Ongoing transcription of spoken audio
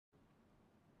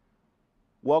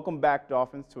Welcome back,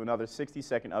 Dolphins, to another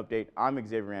 60-second update. I'm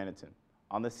Xavier Anderton.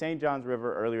 On the St. Johns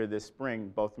River earlier this spring,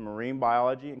 both the Marine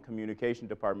Biology and Communication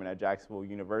Department at Jacksonville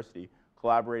University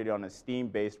collaborated on a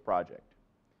STEAM-based project.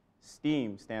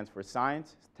 STEAM stands for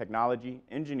Science, Technology,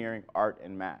 Engineering, Art,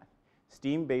 and Math.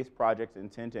 STEAM-based projects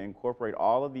intend to incorporate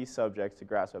all of these subjects to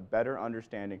grasp a better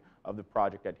understanding of the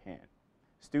project at hand.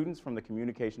 Students from the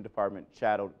Communication Department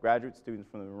shadowed graduate students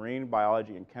from the Marine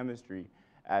Biology and Chemistry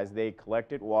as they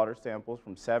collected water samples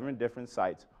from 7 different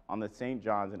sites on the St.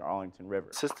 Johns and Arlington River.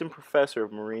 Assistant Professor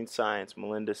of Marine Science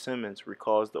Melinda Simmons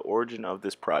recalls the origin of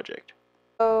this project.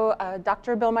 So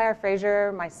Dr.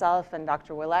 Billmeyer-Fraser, myself, and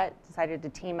Dr. Willett decided to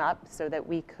team up so that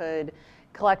we could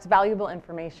collect valuable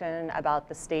information about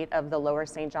the state of the lower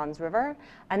St. Johns River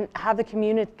and have the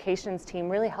communications team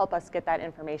really help us get that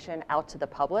information out to the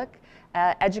public,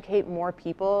 educate more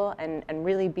people, and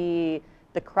really be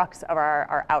the crux of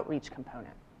our outreach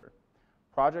component.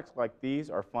 Projects like these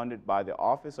are funded by the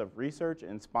Office of Research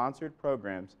and Sponsored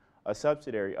Programs, a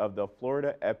subsidiary of the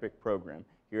Florida EPIC program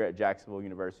here at Jacksonville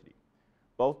University.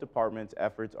 Both departments'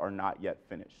 efforts are not yet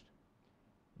finished.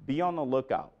 Be on the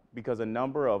lookout because a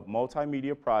number of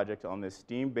multimedia projects on this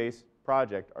STEAM-based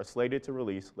project are slated to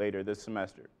release later this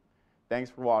semester. Thanks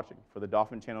for watching. For the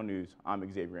Dolphin Channel News, I'm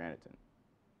Xavier Anderton.